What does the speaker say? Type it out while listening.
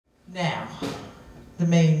Now, the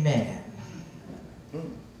main man,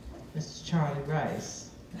 Mr. Charlie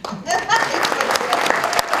Rice. The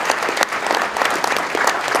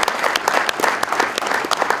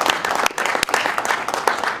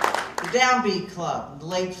Downbeat Club in the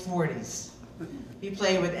late 40s. He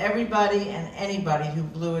played with everybody and anybody who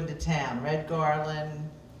blew into town. Red Garland,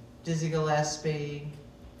 Dizzy Gillespie,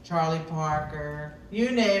 Charlie Parker,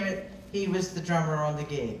 you name it, he was the drummer on the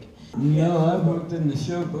gig. No, I worked in the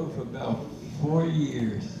showboat for about 4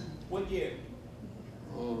 years. What year?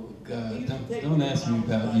 Oh God, don't ask me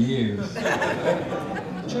about years.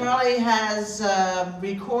 Charlie has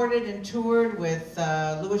recorded and toured with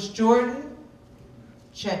Louis Jordan,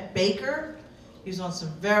 Chet Baker. He was on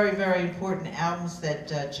some very, very important albums that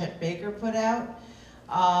Chet Baker put out.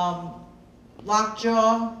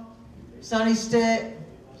 Lockjaw, Sonny Stitt.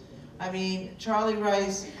 I mean, Charlie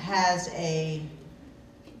Rice has a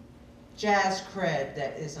jazz cred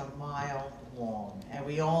that is a mile long, and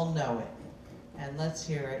we all know it. And let's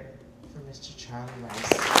hear it for Mr. Charlie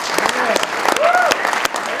Rice.